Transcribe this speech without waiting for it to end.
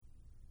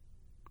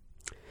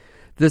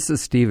This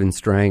is Stephen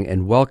Strang,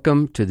 and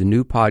welcome to the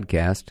new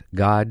podcast,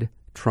 God,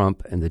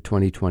 Trump, and the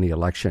 2020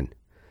 Election.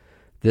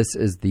 This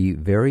is the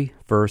very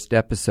first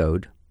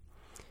episode,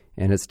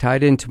 and it's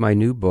tied into my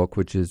new book,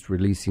 which is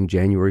releasing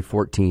January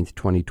 14th,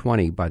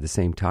 2020, by the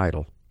same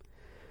title.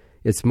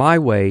 It's my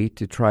way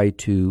to try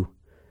to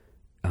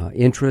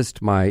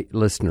interest my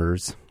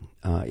listeners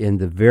in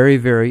the very,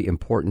 very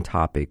important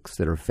topics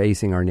that are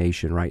facing our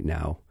nation right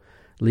now,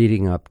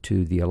 leading up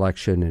to the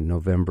election in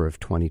November of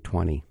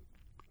 2020.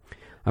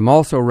 I'm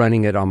also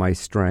running it on my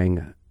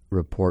Strang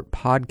Report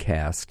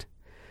podcast.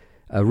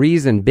 A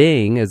reason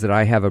being is that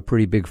I have a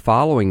pretty big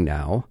following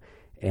now,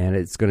 and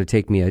it's going to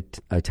take me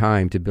a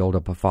time to build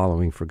up a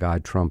following for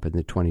God, Trump, and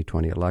the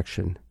 2020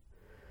 election.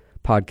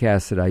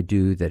 Podcasts that I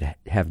do that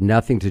have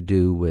nothing to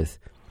do with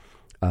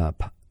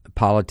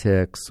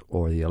politics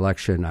or the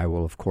election, I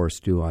will, of course,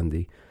 do on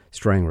the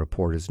Strang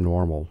Report as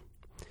normal.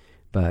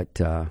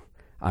 But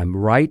I'm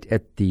right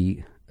at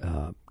the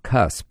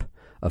cusp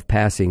of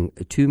passing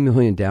 2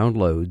 million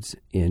downloads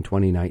in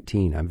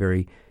 2019. I'm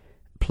very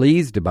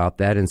pleased about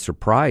that and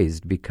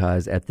surprised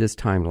because at this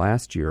time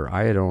last year,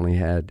 I had only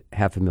had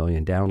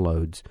 500,000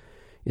 downloads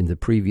in the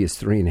previous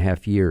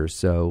 3.5 years.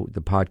 So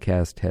the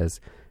podcast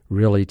has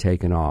really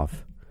taken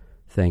off,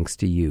 thanks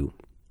to you.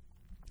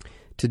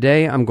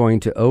 Today, I'm going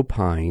to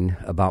opine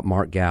about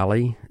Mark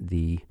Galli,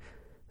 the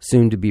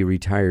soon-to-be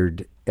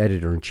retired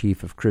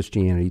editor-in-chief of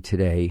Christianity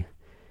Today,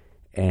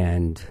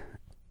 and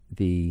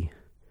the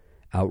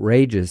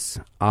outrageous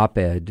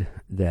op-ed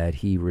that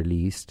he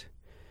released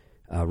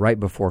right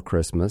before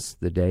Christmas,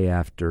 the day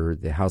after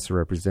the House of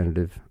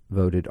Representatives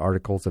voted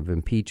articles of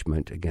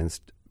impeachment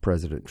against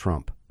President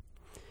Trump.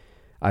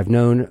 I've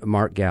known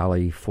Mark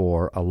Galli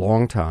for a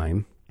long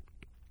time.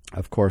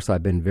 Of course,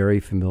 I've been very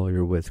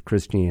familiar with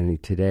Christianity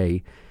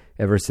Today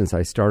ever since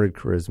I started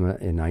Charisma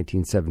in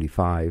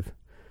 1975.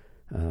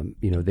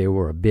 They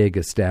were a big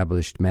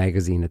established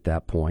magazine at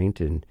that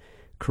point, and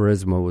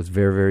Charisma was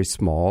very, very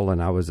small,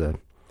 and I was a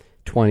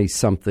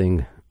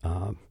 20-something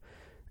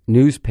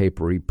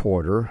newspaper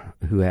reporter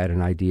who had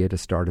an idea to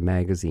start a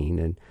magazine.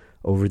 And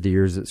over the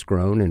years, it's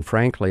grown. And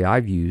frankly,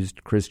 I've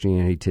used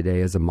Christianity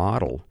Today as a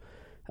model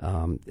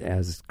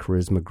as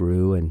Charisma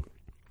grew. And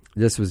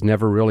this was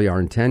never really our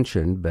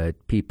intention,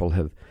 but people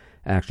have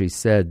actually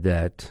said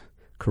that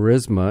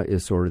Charisma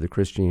is sort of the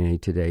Christianity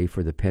Today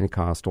for the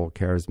Pentecostal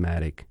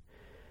charismatic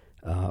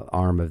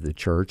arm of the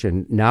church.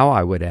 And now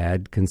I would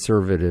add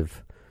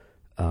conservative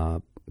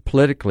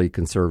politically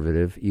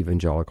conservative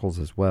evangelicals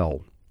as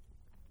well.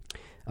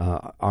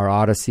 Our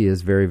odyssey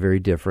is very, very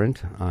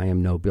different. I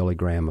am no Billy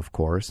Graham, of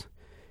course,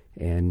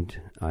 and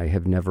I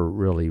have never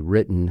really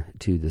written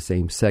to the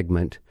same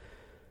segment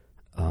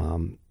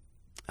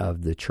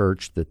of the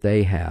church that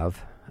they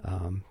have.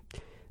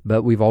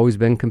 But we've always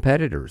been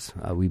competitors.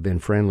 We've been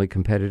friendly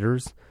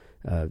competitors.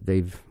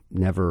 They've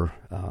never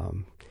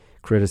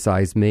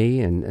criticized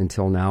me, and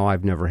until now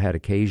I've never had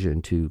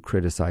occasion to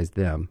criticize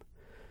them.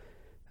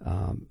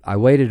 I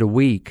waited a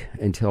week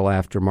until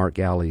after Mark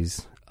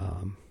Galli's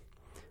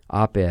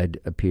op-ed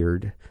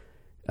appeared.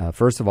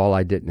 First of all,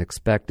 I didn't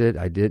expect it.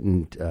 I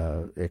didn't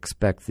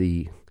expect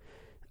the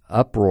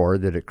uproar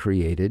that it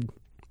created.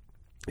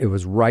 It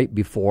was right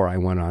before I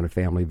went on a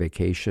family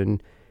vacation,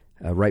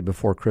 right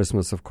before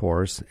Christmas, of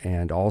course,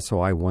 and also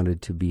I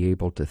wanted to be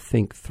able to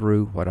think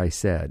through what I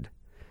said.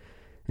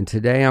 And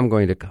today I'm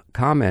going to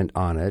comment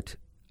on it,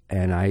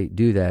 and I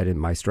do that in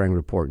my Strang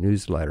Report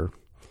newsletter.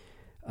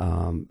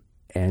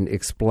 And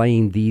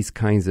explain these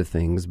kinds of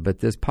things. But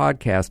this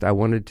podcast, I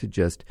wanted to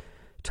just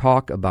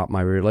talk about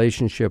my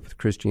relationship with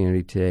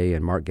Christianity Today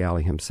and Mark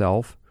Galli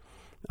himself.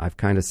 I've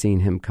kind of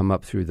seen him come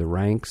up through the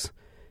ranks.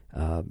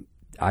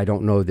 I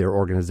don't know their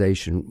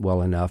organization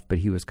well enough, but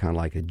he was kind of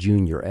like a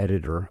junior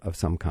editor of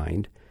some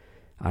kind.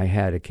 I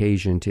had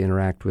occasion to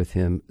interact with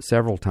him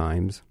several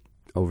times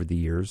over the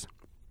years.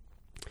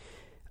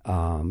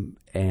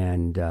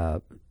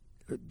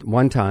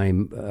 One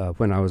time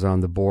when I was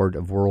on the board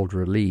of World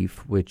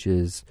Relief, which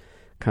is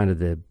kind of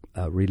the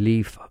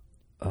relief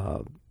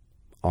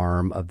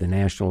arm of the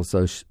National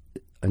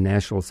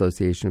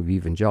Association of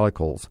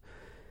Evangelicals,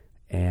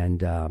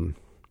 and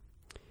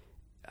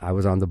I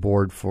was on the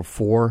board for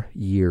 4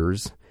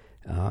 years.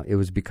 It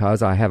was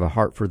because I have a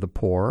heart for the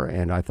poor,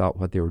 and I thought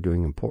what they were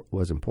doing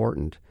was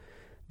important.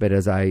 But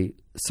as I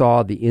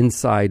saw the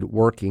inside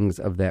workings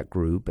of that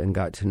group and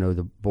got to know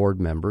the board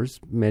members,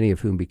 many of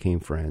whom became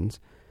friends,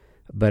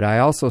 but I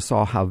also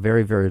saw how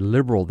very, very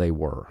liberal they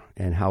were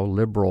and how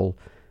liberal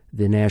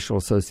the National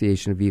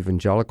Association of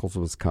Evangelicals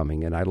was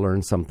coming. And I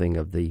learned something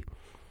of the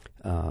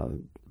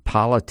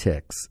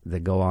politics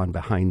that go on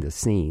behind the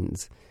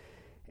scenes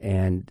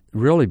and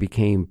really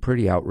became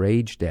pretty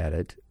outraged at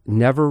it.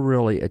 Never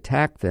really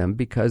attacked them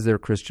because they're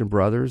Christian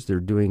brothers. They're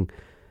doing,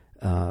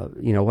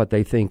 what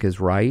they think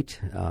is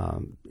right.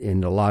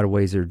 In a lot of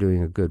ways, they're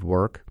doing a good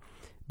work.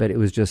 But it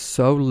was just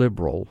so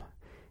liberal.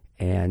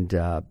 And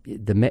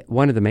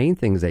one of the main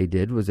things they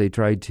did was they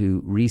tried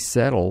to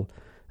resettle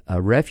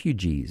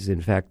refugees.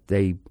 In fact,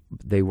 they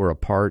were a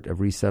part of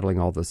resettling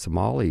all the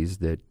Somalis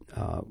that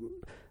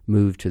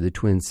moved to the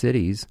Twin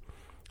Cities.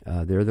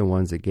 They're the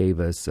ones that gave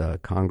us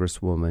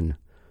Congresswoman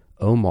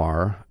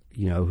Omar,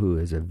 who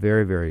is a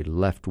very, very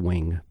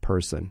left-wing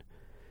person.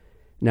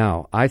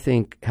 Now, I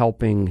think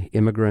helping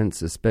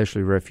immigrants,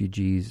 especially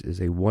refugees, is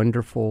a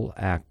wonderful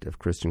act of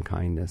Christian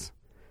kindness.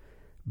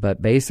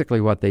 But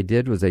basically what they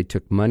did was they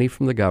took money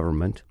from the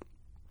government.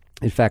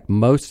 In fact,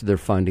 most of their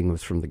funding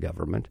was from the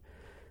government.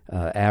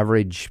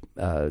 Average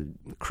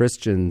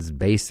Christians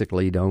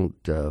basically don't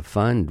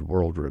fund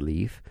World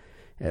Relief.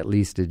 At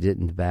least it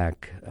didn't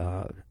back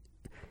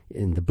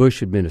in the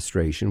Bush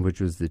administration, which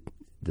was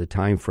the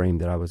time frame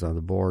that I was on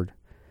the board.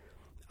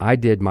 I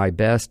did my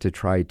best to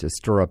try to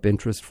stir up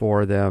interest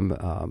for them.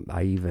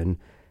 I even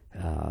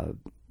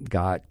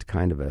got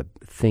kind of a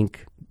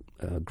think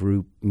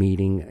group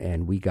meeting,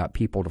 and we got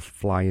people to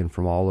fly in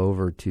from all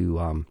over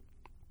to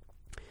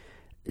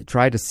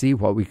try to see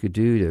what we could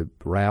do to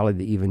rally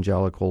the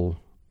evangelical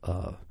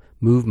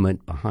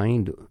movement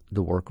behind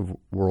the work of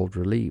World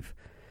Relief.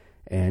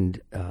 And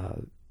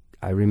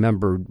I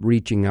remember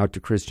reaching out to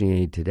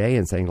Christianity Today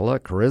and saying,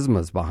 look,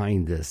 Charisma's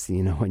behind this,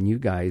 and you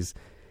guys,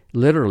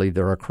 literally,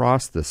 they're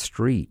across the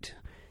street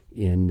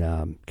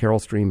in Carroll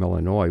Stream,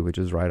 Illinois, which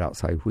is right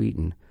outside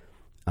Wheaton,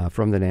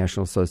 from the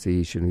National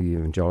Association of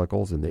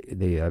Evangelicals, and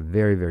they have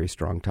very, very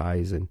strong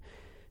ties. And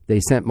they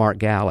sent Mark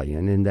Galley,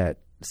 and in that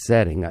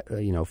setting,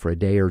 for a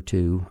day or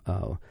two,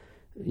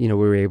 we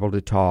were able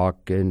to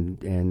talk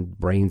and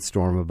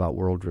brainstorm about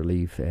World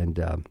Relief and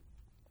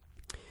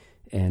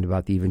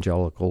about the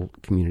evangelical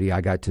community.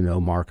 I got to know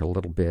Mark a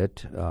little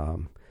bit.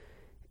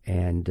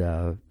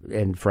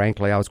 And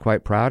frankly, I was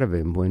quite proud of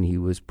him when he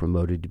was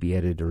promoted to be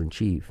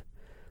editor-in-chief.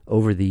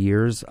 Over the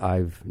years,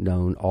 I've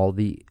known all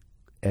the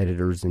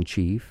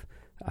editors-in-chief.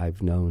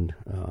 I've known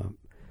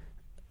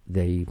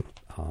the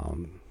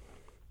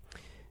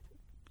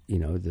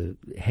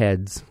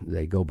heads.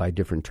 They go by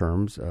different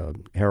terms.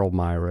 Harold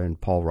Myra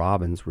and Paul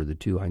Robbins were the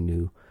two I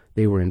knew.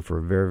 They were in for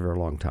a very, very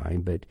long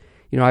time. But,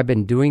 I've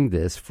been doing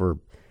this for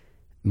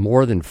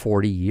more than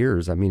 40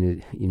 years. I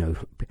mean,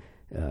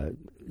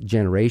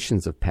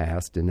 generations have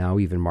passed, and now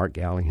even Mark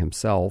Galley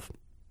himself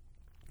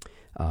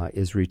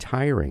is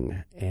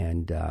retiring.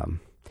 And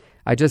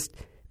I just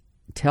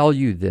tell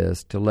you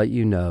this to let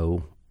you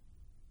know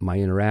my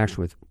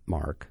interaction with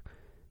Mark.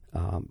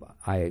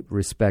 I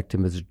respect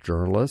him as a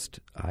journalist.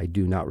 I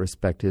do not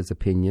respect his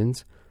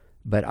opinions,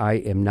 but I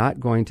am not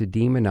going to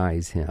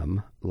demonize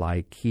him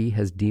like he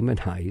has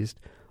demonized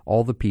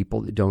all the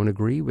people that don't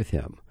agree with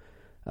him.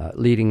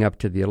 Leading up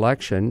to the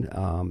election,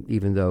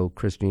 even though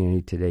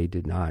Christianity Today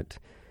did not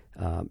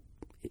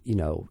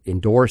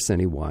endorse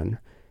anyone.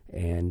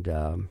 And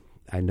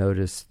I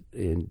noticed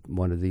in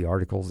one of the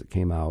articles that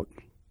came out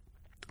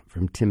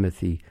from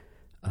Timothy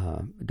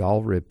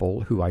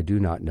Dalrymple, who I do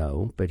not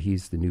know, but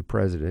he's the new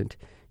president,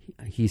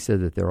 he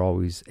said that they're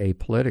always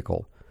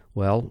apolitical.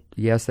 Well,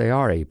 yes, they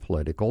are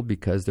apolitical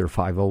because they're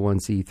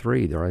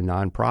 501c3. They're a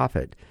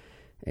nonprofit.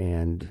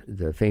 And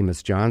the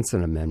famous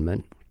Johnson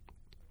Amendment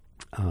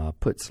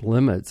puts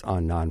limits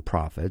on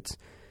nonprofits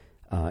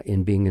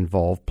in being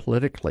involved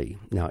politically.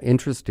 Now,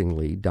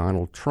 interestingly,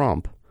 Donald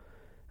Trump,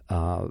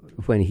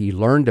 when he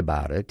learned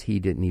about it, he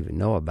didn't even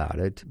know about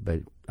it,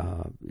 but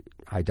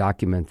I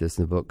document this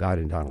in the book, God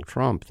and Donald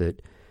Trump,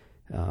 that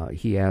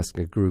he asked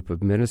a group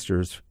of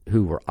ministers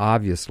who were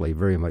obviously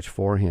very much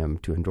for him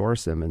to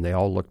endorse him, and they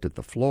all looked at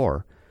the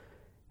floor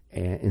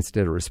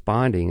instead of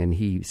responding, and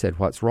he said,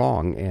 "What's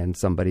wrong?" And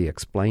somebody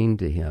explained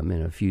to him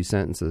in a few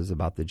sentences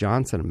about the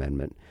Johnson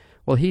Amendment.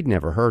 Well, he'd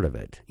never heard of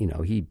it.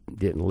 He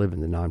didn't live in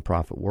the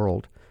nonprofit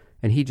world.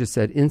 And he just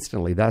said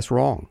instantly, that's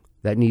wrong.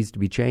 That needs to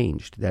be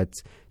changed.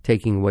 That's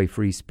taking away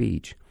free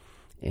speech.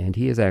 And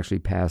he has actually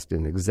passed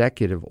an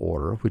executive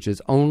order, which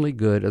is only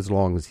good as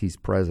long as he's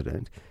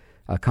president.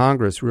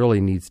 Congress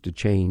really needs to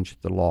change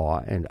the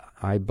law, and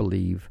I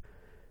believe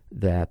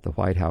that the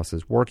White House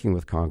is working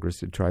with Congress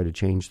to try to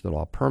change the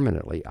law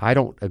permanently. I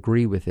don't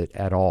agree with it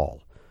at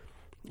all.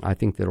 I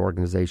think that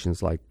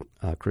organizations like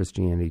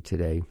Christianity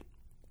Today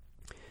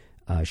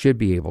should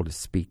be able to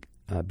speak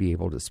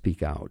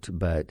out,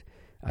 but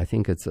I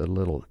think it's a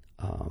little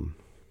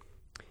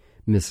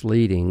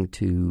misleading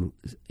to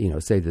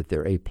say that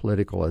they're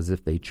apolitical as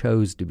if they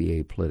chose to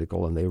be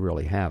apolitical, and they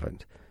really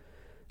haven't.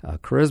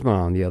 Charisma,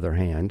 on the other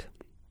hand,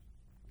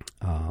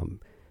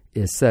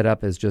 is set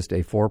up as just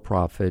a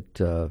for-profit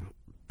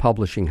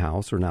publishing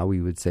house, or now we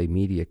would say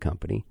media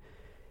company,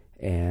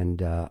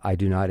 and I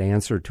do not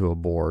answer to a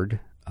board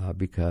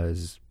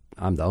because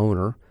I'm the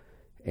owner.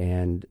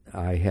 And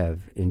I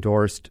have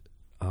endorsed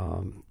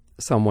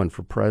someone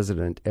for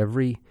president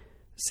every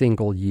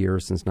single year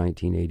since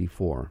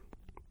 1984.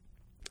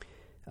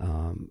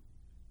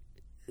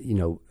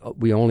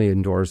 We only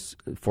endorse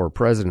for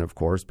president, of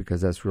course,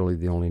 because that's really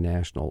the only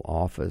national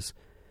office.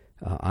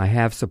 I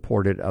have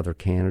supported other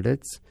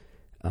candidates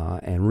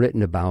and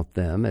written about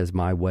them as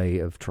my way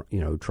of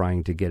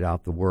trying to get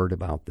out the word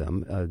about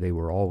them. They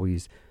were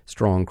always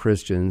strong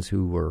Christians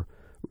who were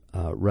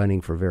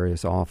running for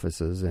various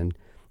offices, and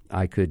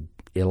I could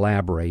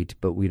elaborate,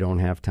 but we don't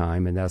have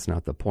time, and that's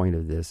not the point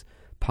of this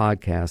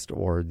podcast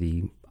or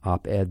the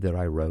op-ed that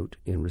I wrote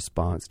in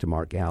response to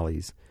Mark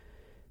Galli's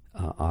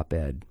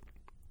op-ed.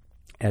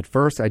 At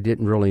first, I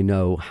didn't really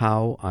know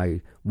how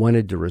I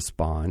wanted to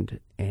respond,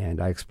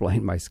 and I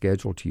explained my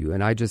schedule to you,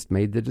 and I just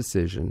made the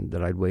decision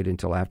that I'd wait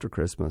until after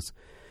Christmas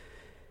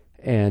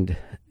and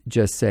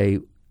just say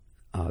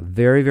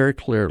very, very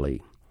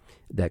clearly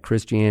that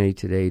Christianity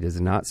Today does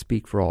not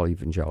speak for all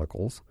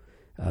evangelicals.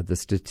 The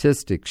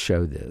statistics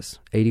show this.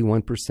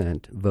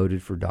 81%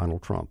 voted for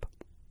Donald Trump.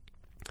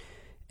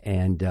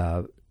 And,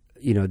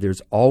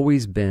 there's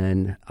always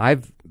been,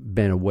 I've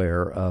been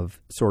aware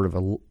of sort of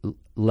a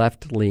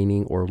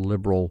left-leaning or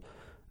liberal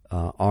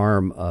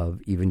arm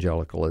of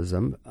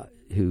evangelicalism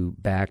who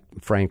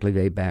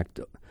they backed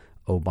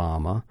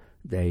Obama.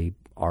 They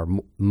are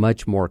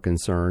much more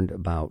concerned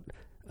about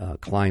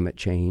climate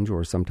change,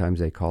 or sometimes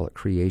they call it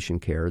creation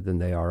care, than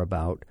they are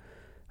about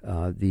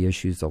the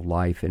issues of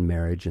life and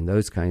marriage and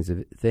those kinds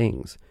of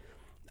things.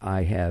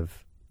 I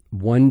have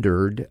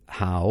wondered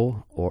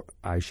how, or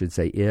I should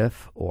say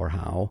if or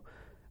how,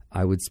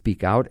 I would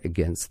speak out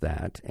against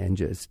that, and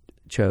just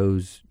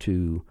chose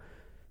to,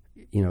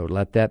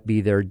 let that be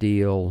their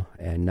deal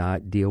and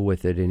not deal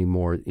with it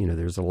anymore.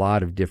 There's a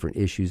lot of different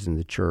issues in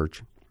the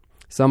church.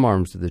 Some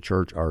arms of the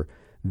church are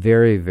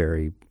very,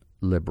 very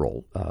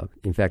liberal.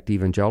 In fact,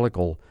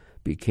 evangelical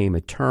became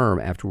a term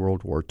after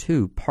World War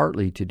II,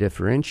 partly to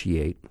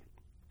differentiate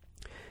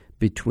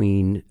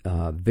between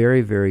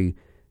very, very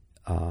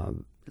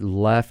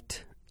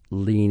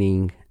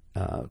left-leaning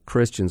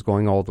Christians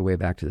going all the way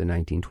back to the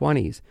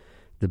 1920s.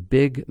 The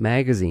big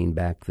magazine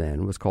back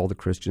then was called the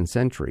Christian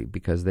Century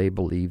because they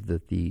believed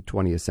that the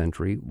 20th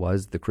century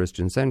was the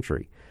Christian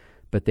century.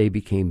 But they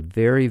became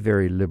very,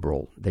 very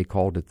liberal. They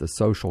called it the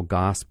social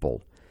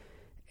gospel.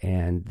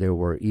 And there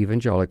were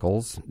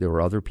evangelicals, there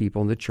were other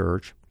people in the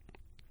church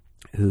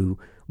who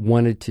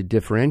wanted to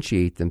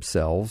differentiate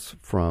themselves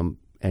from,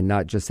 and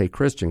not just say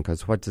Christian,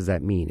 because what does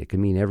that mean? It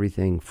can mean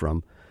everything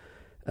from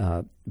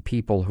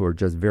people who are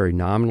just very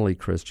nominally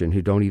Christian,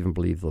 who don't even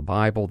believe the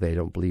Bible, they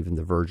don't believe in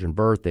the virgin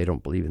birth, they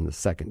don't believe in the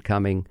second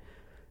coming,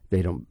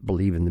 they don't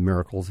believe in the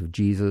miracles of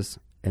Jesus.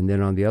 And then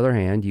on the other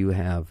hand, you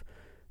have,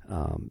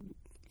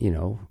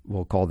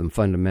 we'll call them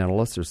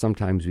fundamentalists, or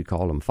sometimes we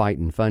call them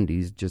fighting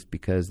fundies, just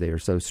because they are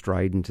so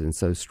strident and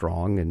so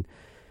strong.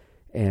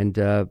 And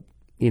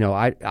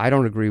I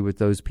don't agree with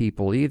those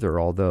people either,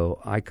 although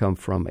I come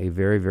from a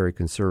very, very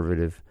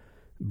conservative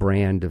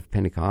brand of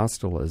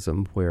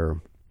Pentecostalism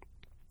where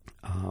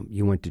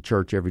you went to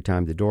church every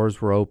time the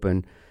doors were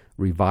open,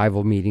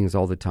 revival meetings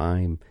all the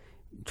time,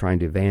 trying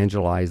to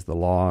evangelize the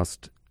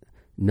lost,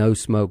 no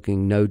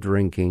smoking, no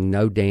drinking,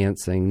 no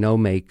dancing, no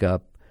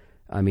makeup.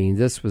 I mean,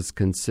 this was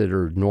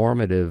considered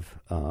normative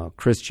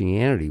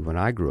Christianity when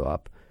I grew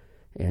up,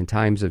 and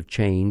times have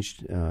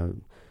changed.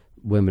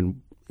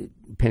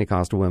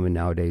 Pentecostal women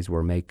nowadays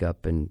wear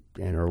makeup and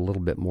are a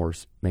little bit more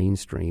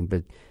mainstream,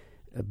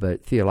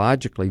 but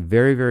theologically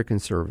very, very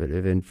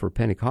conservative. And for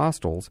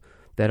Pentecostals,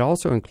 that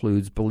also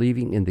includes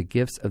believing in the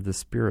gifts of the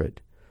Spirit.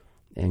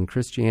 And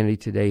Christianity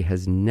Today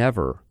has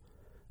never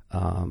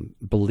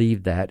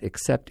believed that,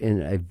 except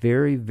in a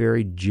very,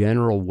 very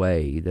general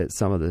way that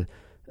some of the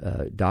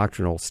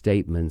doctrinal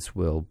statements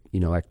will,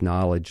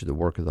 acknowledge the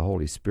work of the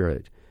Holy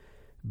Spirit.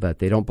 But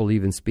they don't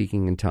believe in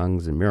speaking in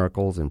tongues and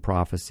miracles and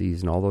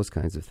prophecies and all those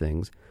kinds of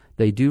things.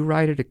 They do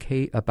write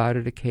about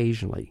it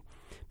occasionally,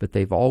 but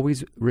they've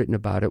always written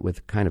about it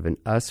with kind of an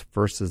us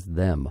versus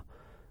them,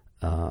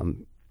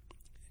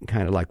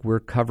 kind of like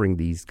we're covering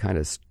these kind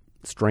of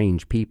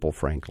strange people,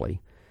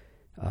 frankly.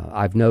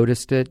 I've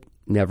noticed it,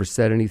 never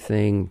said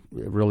anything,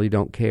 really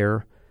don't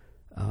care.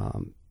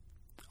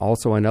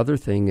 Also, another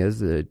thing is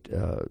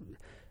that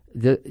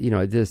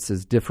this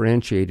has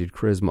differentiated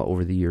Charisma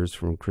over the years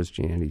from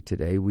Christianity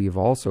Today. We have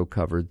also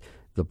covered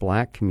the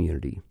black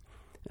community.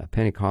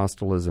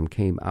 Pentecostalism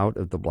came out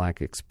of the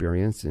black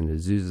experience in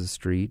Azusa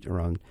Street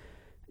around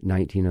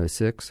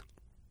 1906.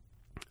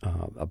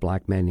 A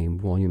black man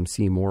named William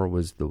Seymour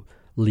was the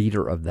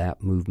leader of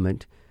that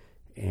movement,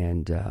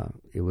 and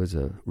it was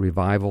a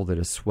revival that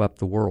has swept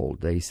the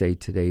world. They say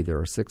today there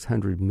are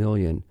 600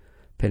 million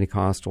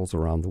Pentecostals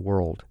around the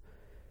world.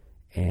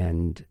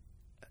 And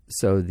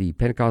so the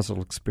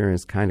Pentecostal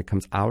experience kind of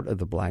comes out of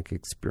the black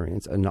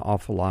experience. An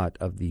awful lot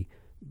of the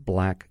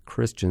black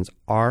Christians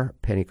are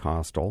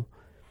Pentecostal,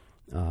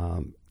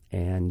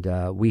 and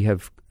we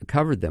have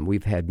covered them.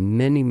 We've had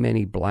many,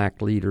 many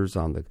black leaders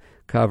on the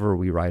cover.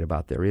 We write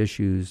about their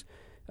issues.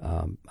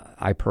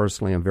 I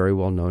personally am very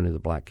well known in the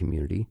black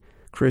community.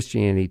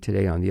 Christianity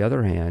Today, on the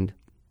other hand,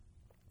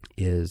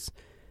 is,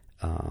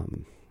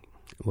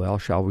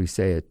 shall we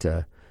say it,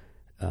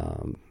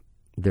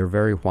 they're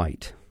very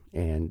white,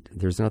 and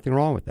there's nothing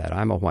wrong with that.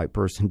 I'm a white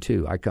person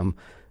too. I come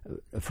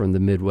from the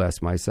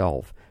Midwest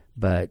myself,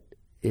 but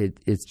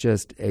it's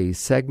just a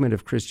segment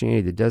of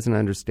Christianity that doesn't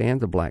understand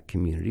the black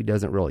community,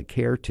 doesn't really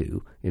care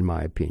to, in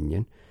my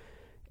opinion.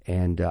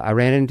 And I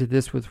ran into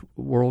this with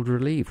World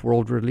Relief.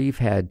 World Relief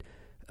had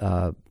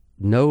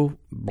no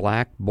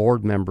black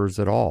board members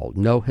at all,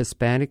 no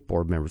Hispanic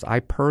board members. I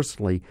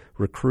personally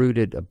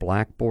recruited a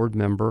black board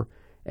member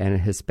and a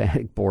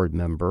Hispanic board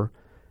member,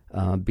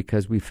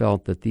 because we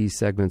felt that these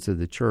segments of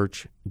the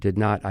church did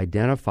not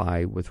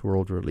identify with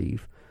World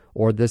Relief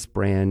or this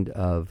brand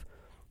of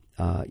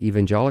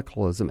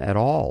evangelicalism at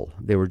all.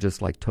 They were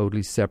just like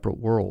totally separate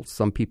worlds.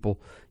 Some people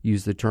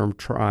use the term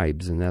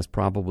tribes, and that's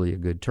probably a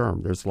good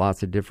term. There's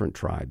lots of different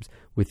tribes.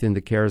 Within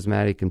the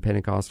charismatic and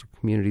Pentecostal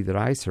community that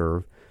I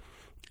serve,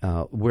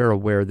 we're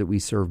aware that we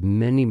serve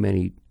many,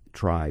 many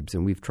tribes,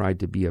 and we've tried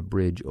to be a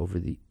bridge over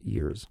the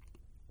years.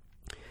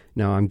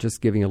 Now, I'm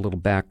just giving a little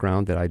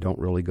background that I don't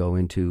really go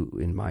into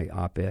in my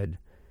op-ed,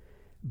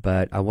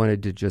 but I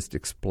wanted to just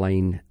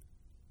explain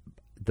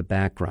the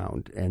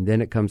background, and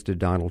then it comes to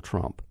Donald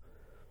Trump.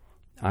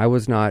 I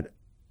was not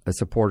a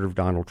supporter of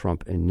Donald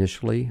Trump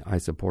initially. I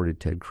supported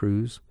Ted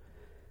Cruz,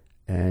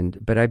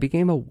 but I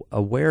became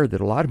aware that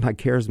a lot of my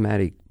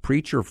charismatic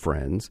preacher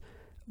friends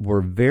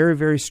were very,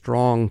 very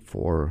strong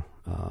for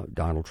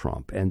Donald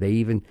Trump,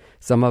 and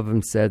some of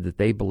them said that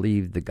they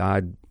believed that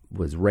God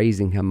was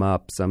raising him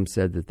up. Some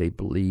said that they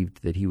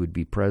believed that he would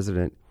be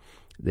president.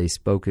 They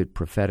spoke it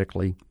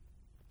prophetically.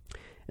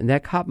 And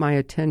that caught my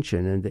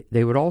attention. And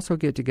they would also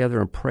get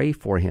together and pray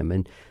for him,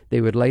 and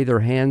they would lay their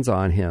hands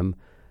on him,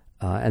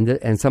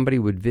 and somebody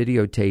would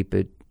videotape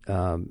it,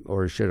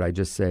 or should I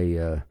just say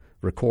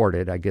record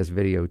it? I guess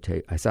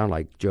videotape. I sound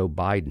like Joe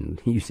Biden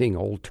using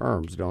old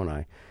terms, don't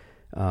I?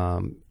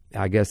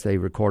 I guess they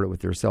record it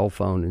with their cell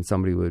phone, and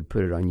somebody would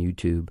put it on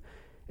YouTube.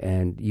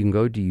 And you can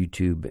go to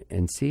YouTube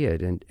and see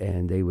it,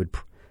 and they would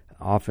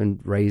often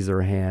raise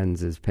their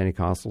hands, as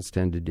Pentecostals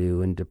tend to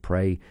do, and to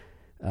pray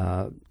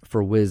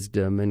for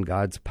wisdom and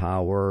God's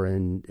power,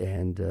 and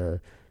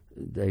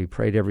they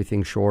prayed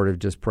everything short of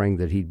just praying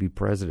that he'd be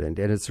president.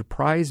 And it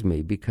surprised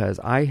me, because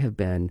I have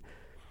been,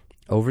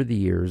 over the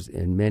years,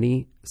 in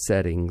many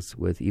settings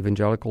with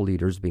evangelical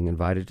leaders being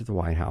invited to the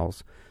White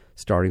House,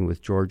 starting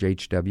with George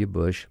H.W.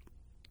 Bush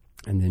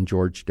and then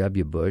George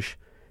W. Bush,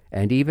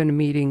 and even a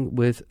meeting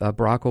with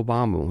Barack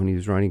Obama when he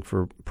was running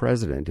for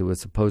president. It was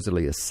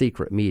supposedly a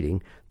secret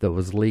meeting that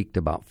was leaked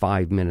about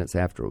 5 minutes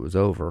after it was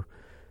over.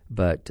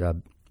 But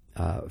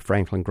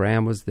Franklin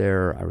Graham was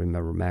there. I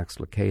remember Max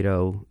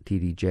Lucado,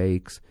 T.D.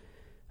 Jakes.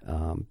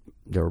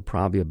 There were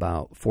probably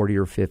about 40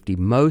 or 50.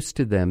 Most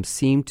of them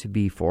seemed to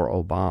be for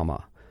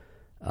Obama.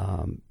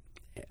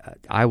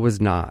 I was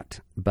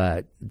not,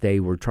 but they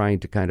were trying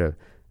to kind of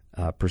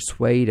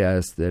persuade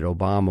us that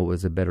Obama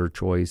was a better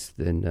choice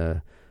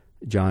than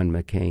John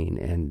McCain.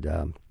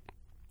 And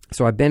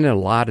so I've been in a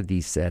lot of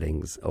these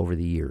settings over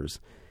the years,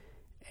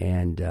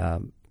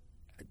 and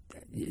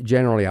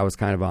generally I was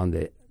kind of on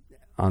the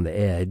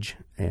edge,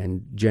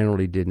 and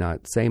generally did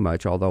not say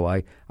much, although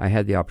I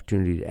had the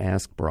opportunity to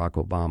ask Barack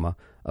Obama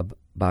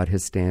about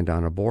his stand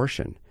on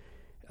abortion.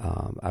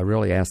 I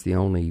really asked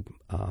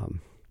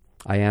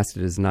I asked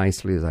it as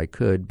nicely as I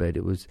could, but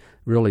it was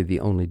really the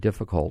only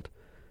difficult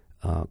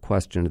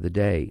question of the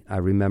day. I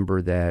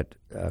remember that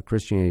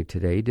Christianity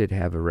Today did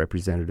have a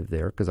representative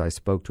there, because I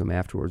spoke to him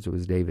afterwards. It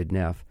was David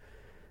Neff.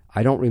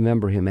 I don't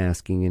remember him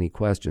asking any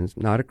questions.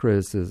 Not a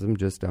criticism,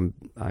 just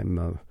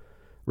I'm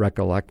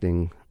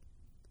recollecting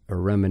or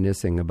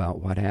reminiscing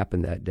about what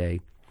happened that day.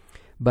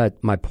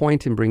 But my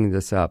point in bringing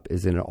this up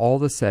is, in all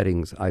the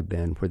settings I've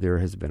been where there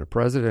has been a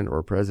president or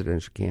a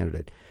presidential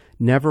candidate,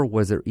 never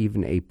was there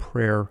even a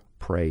prayer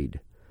prayed.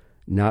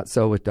 Not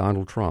so with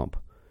Donald Trump.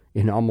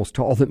 In almost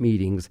all the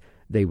meetings,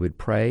 they would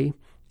pray.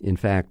 In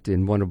fact,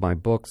 in one of my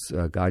books,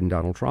 Guiding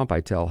Donald Trump,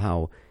 I tell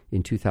how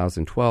in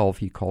 2012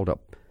 he called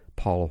up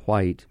Paula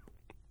White,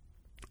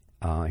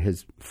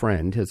 his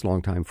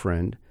longtime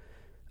friend,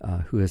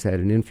 who has had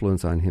an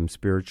influence on him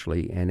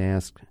spiritually, and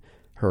asked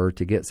her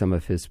to get some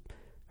of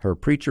her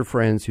preacher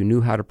friends who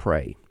knew how to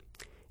pray.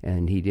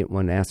 And he didn't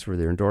want to ask for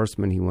their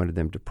endorsement. He wanted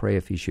them to pray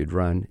if he should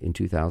run in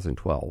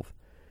 2012.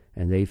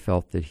 And they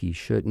felt that he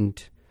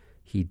shouldn't.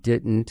 He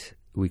didn't.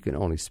 We can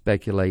only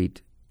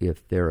speculate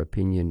if their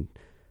opinion,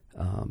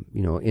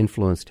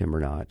 influenced him or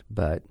not.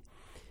 But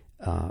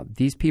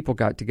these people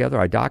got together.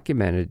 I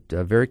documented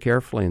very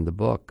carefully in the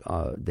book.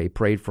 They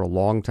prayed for a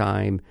long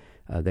time.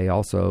 They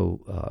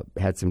also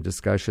had some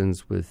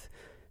discussions with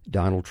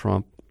Donald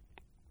Trump.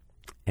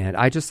 And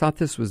I just thought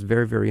this was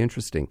very, very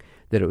interesting,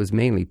 that it was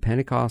mainly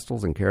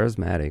Pentecostals and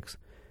Charismatics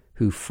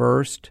who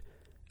first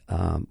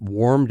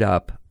warmed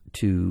up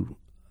to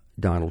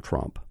Donald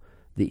Trump.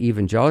 The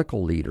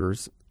evangelical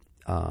leaders,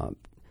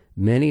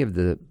 many of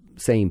the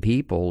same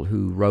people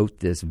who wrote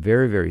this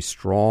very, very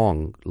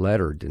strong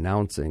letter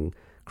denouncing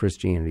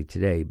Christianity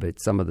Today,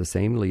 but some of the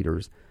same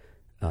leaders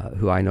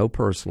who I know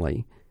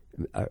personally,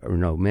 or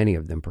know many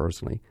of them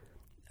personally,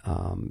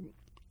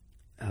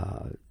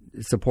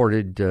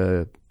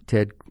 supported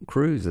Ted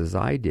Cruz as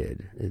I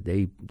did.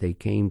 They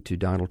came to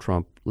Donald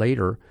Trump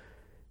later,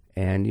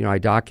 and I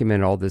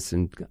documented all this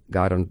and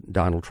got on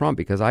Donald Trump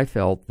because I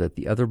felt that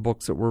the other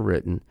books that were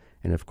written,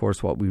 and of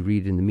course what we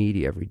read in the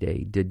media every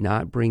day, did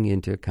not bring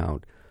into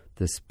account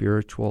the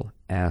spiritual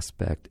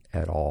aspect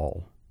at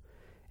all.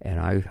 And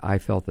I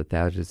felt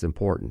that is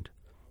important.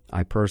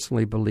 I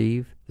personally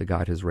believe that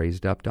God has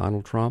raised up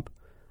Donald Trump.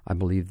 I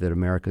believe that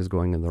America is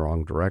going in the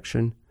wrong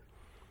direction.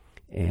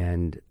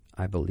 And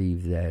I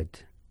believe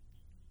that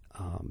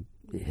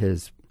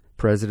his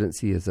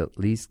presidency is at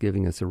least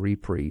giving us a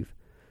reprieve.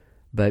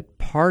 But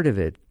part of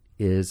it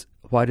is,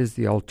 what is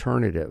the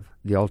alternative?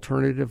 The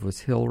alternative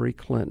was Hillary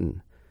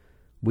Clinton.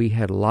 We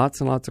had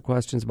lots and lots of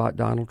questions about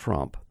Donald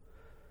Trump.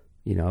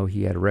 You know,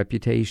 he had a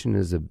reputation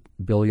as a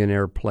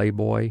billionaire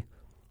playboy,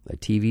 a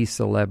TV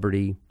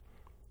celebrity,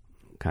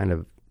 kind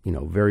of, you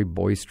know, very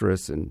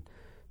boisterous and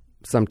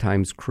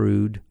sometimes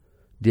crude,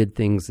 did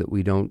things that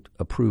we don't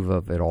approve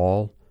of at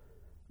all.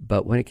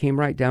 But when it came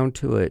right down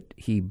to it,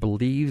 he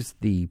believes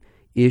the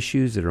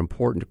issues that are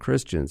important to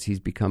Christians. He's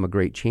become a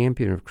great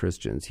champion of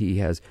Christians. He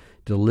has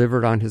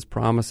delivered on his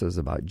promises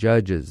about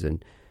judges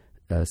and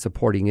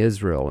supporting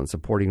Israel and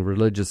supporting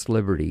religious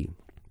liberty,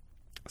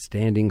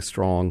 standing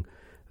strong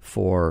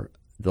for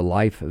the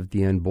life of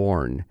the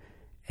unborn,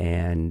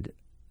 and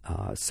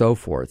so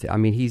forth. I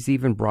mean, he's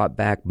even brought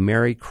back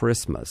Merry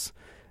Christmas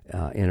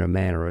in a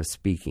manner of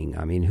speaking.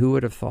 I mean, who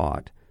would have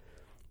thought?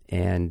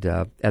 And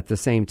at the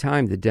same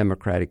time, the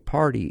Democratic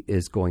Party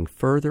is going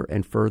further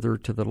and further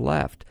to the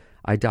left.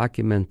 I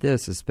document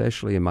this,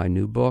 especially in my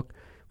new book,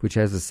 which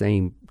has the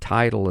same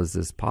title as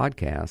this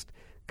podcast,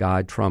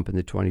 God, Trump, and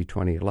the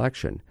 2020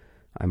 Election.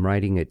 I'm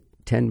writing it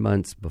 10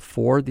 months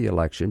before the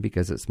election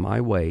because it's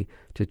my way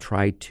to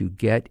try to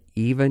get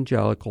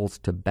evangelicals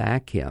to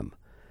back him.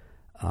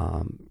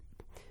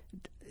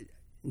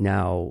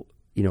 Now,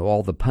 you know,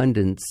 all the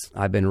pundits,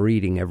 I've been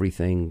reading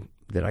everything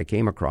that I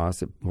came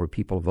across where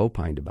people have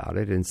opined about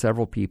it, and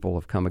several people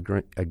have come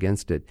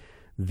against it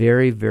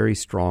very, very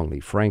strongly.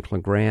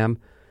 Franklin Graham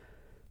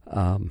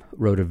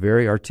wrote a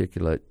very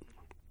articulate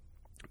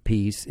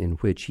piece in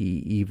which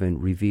he even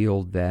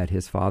revealed that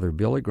his father,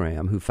 Billy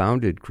Graham, who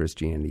founded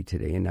Christianity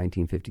Today in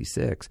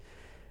 1956,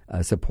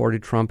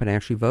 supported Trump and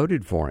actually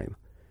voted for him,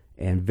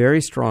 and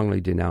very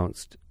strongly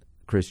denounced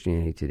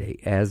Christianity Today,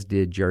 as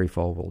did Jerry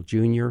Falwell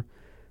Jr.,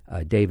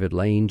 David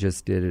Lane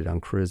just did it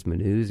on Charisma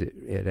News.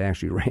 It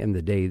actually ran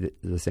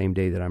the same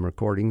day that I'm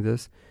recording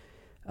this.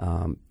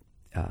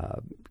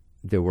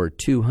 There were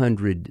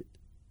 200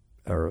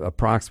 or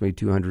approximately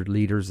 200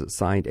 leaders that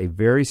signed a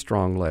very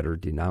strong letter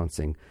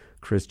denouncing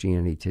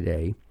Christianity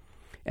Today.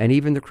 And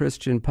even the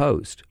Christian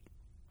Post,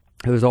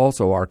 who is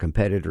also our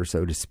competitor,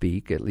 so to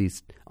speak, at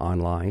least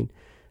online,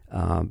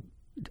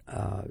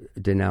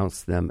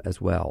 denounced them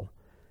as well.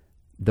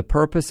 The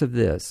purpose of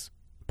this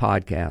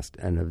podcast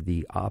and of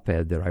the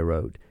op-ed that I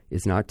wrote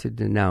is not to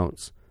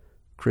denounce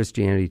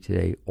Christianity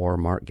Today or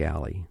Mark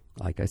Galli.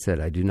 Like I said,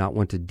 I do not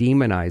want to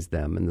demonize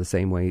them in the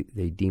same way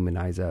they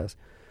demonize us,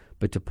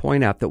 but to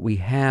point out that we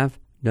have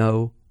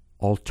no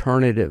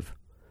alternative.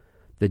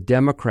 The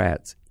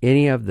Democrats,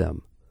 any of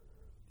them,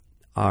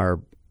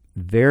 are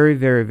very,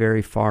 very,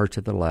 very far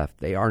to the left.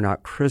 They are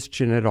not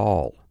Christian at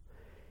all.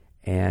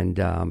 And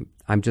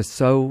I'm just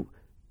so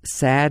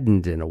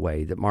saddened in a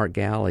way that Mark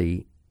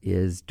Galli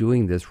is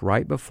doing this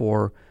right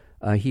before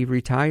he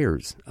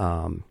retires.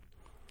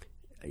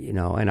 You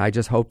know, and I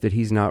just hope that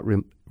he's not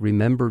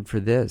remembered for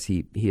this.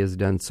 He has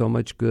done so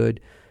much good.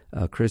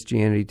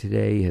 Christianity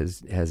Today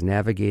has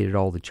navigated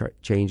all the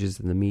changes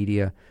in the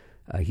media.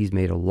 He's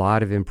made a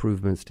lot of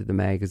improvements to the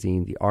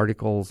magazine. The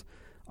articles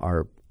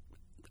are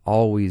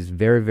always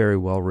very, very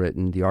well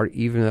written.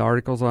 Even the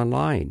articles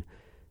online.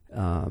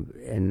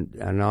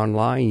 And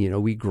online, you know,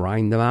 we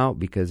grind them out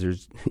because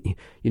there's,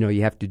 you know,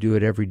 you have to do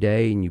it every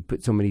day, and you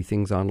put so many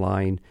things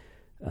online.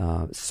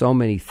 So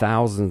many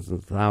thousands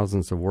and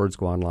thousands of words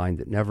go online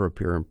that never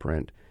appear in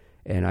print.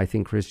 And I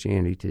think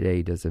Christianity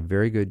Today does a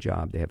very good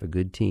job. They have a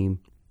good team.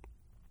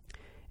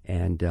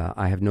 And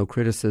I have no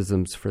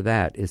criticisms for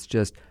that. It's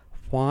just,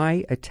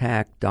 why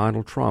attack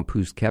Donald Trump,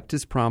 who's kept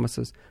his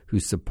promises,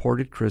 who's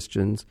supported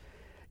Christians?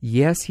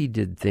 Yes, he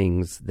did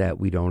things that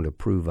we don't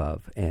approve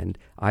of. And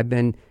I've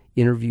been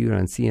interviewed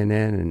on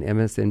CNN and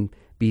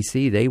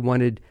MSNBC. They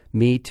wanted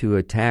me to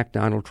attack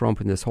Donald Trump,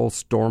 and this whole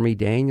Stormy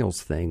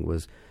Daniels thing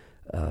was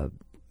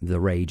the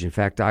rage. In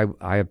fact,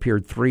 I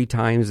appeared 3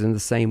 times in the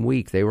same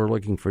week. They were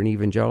looking for an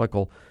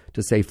evangelical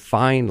to say,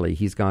 finally,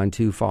 he's gone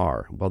too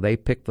far. Well, they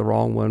picked the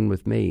wrong one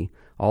with me.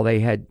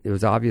 It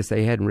was obvious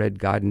they hadn't read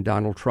God and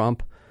Donald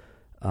Trump.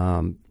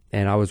 And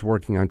I was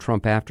working on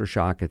Trump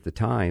Aftershock at the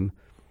time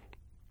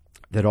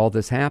that all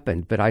this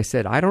happened. But I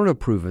said, I don't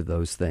approve of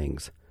those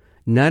things.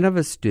 None of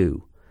us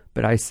do.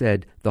 But I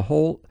said, the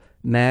whole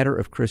matter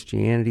of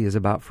Christianity is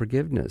about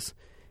forgiveness.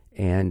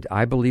 And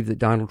I believe that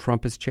Donald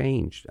Trump has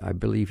changed. I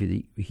believe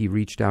he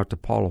reached out to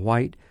Paula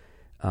White.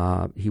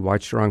 He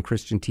watched her on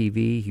Christian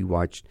TV. He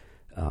watched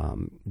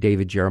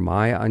David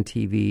Jeremiah on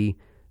TV,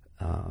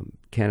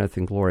 Kenneth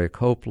and Gloria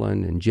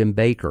Copeland, and Jim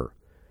Baker.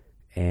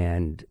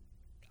 And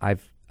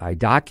I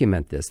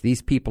document this.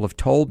 These people have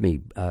told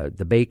me,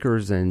 the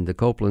Bakers and the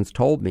Copelands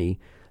told me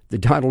that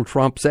Donald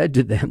Trump said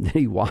to them that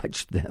he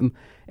watched them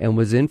and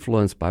was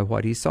influenced by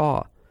what he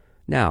saw.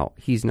 Now,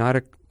 he's not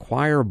a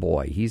choir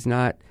boy. He's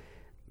not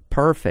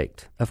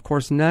perfect. Of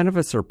course, none of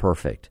us are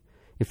perfect.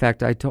 In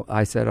fact,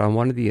 I said on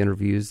one of the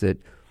interviews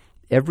that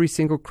every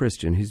single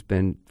Christian who's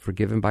been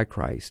forgiven by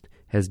Christ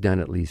has done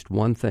at least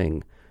one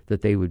thing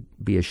that they would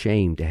be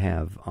ashamed to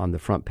have on the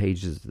front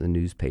pages of the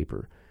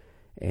newspaper.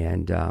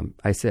 And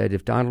I said,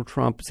 if Donald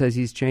Trump says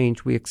he's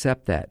changed, we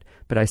accept that.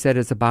 But I said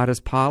it's about his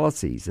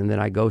policies, and then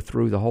I go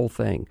through the whole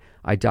thing.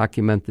 I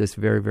document this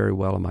very, very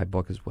well in my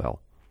book as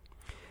well.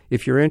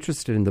 If you're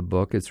interested in the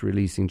book, it's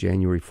releasing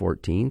January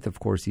 14th. Of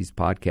course, these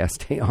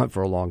podcasts stay on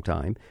for a long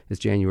time. It's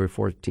January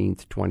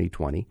 14th,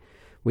 2020.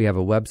 We have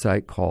a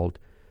website called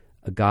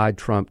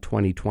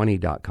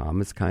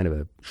GodTrump2020.com. It's kind of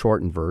a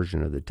shortened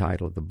version of the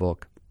title of the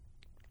book.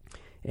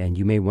 And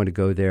you may want to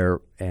go there,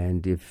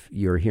 and if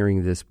you're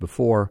hearing this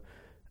before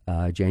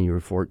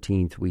January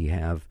 14th, we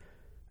have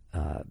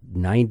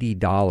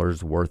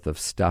 $90 worth of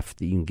stuff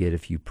that you can get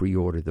if you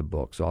pre-order the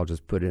book. So I'll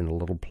just put in a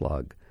little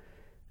plug.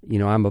 You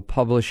know, I'm a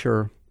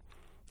publisher.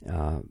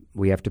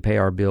 We have to pay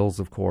our bills,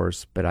 of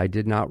course, but I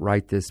did not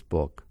write this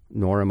book,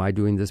 nor am I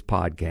doing this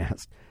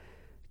podcast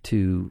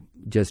to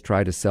just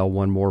try to sell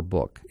one more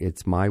book.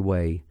 It's my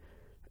way,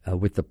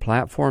 with the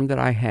platform that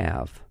I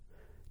have,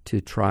 to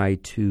try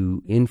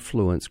to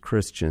influence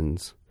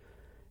Christians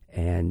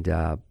and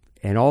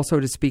also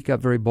to speak up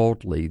very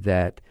boldly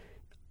that,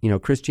 you know,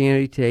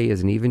 Christianity Today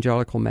is an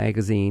evangelical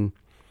magazine,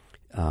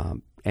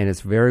 and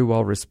it's very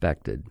well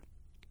respected.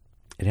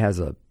 It has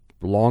a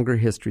longer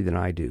history than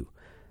I do.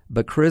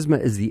 But Charisma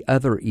is the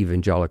other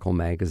evangelical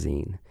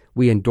magazine.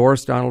 We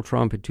endorsed Donald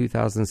Trump in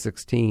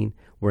 2016.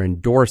 We're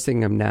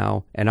endorsing him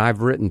now, and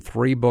I've written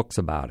 3 books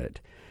about it.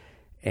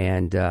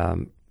 And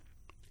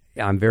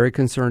I'm very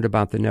concerned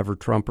about the Never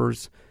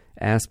Trumpers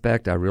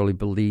aspect. I really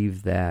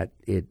believe that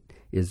it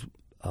is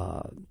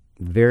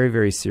very,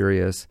 very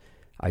serious.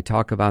 I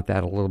talk about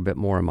that a little bit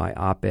more in my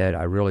op-ed.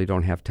 I really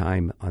don't have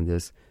time on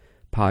this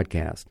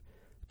podcast.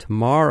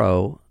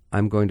 Tomorrow,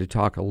 I'm going to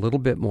talk a little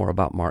bit more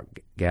about Mark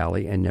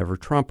Galli and Never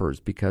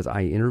Trumpers because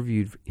I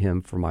interviewed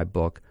him for my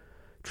book,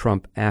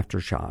 Trump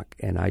Aftershock,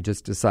 and I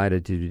just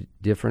decided to do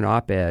a different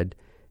op-ed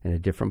and a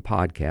different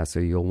podcast, so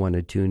you'll want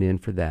to tune in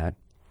for that.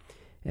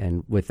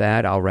 And with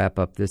that, I'll wrap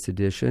up this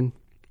edition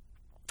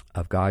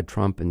of God,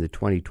 Trump, and the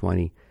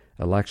 2020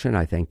 election.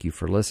 I thank you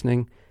for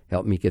listening.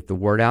 Help me get the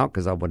word out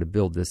because I want to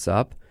build this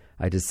up.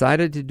 I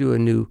decided to do a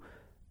new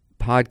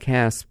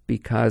podcast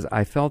because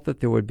I felt that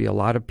there would be a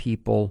lot of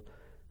people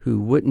who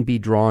wouldn't be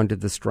drawn to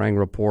the Strang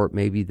Report.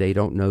 Maybe they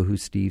don't know who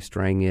Steve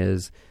Strang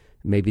is.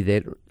 Maybe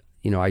they,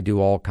 you know, I do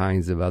all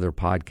kinds of other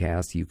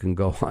podcasts. You can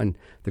go on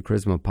the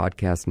Charisma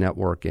Podcast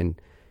Network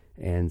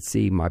and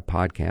see my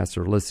podcasts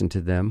or listen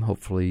to them.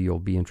 Hopefully you'll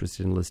be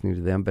interested in listening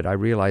to them. But I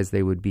realized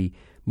they would be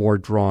more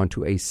drawn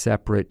to a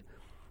separate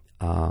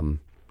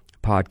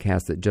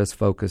podcast that just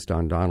focused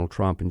on Donald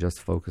Trump and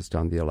just focused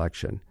on the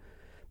election.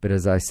 But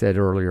as I said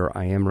earlier,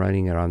 I am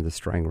running it on the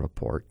Strang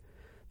Report.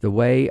 The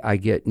way I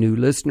get new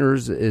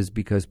listeners is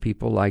because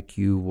people like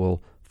you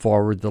will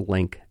forward the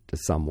link to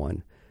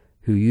someone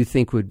who you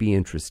think would be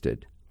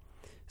interested.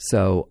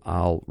 So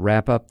I'll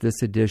wrap up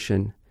this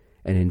edition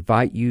and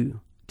invite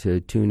you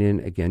to tune in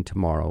again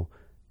tomorrow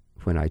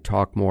when I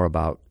talk more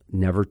about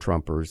Never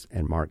Trumpers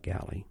and Mark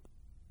Galli.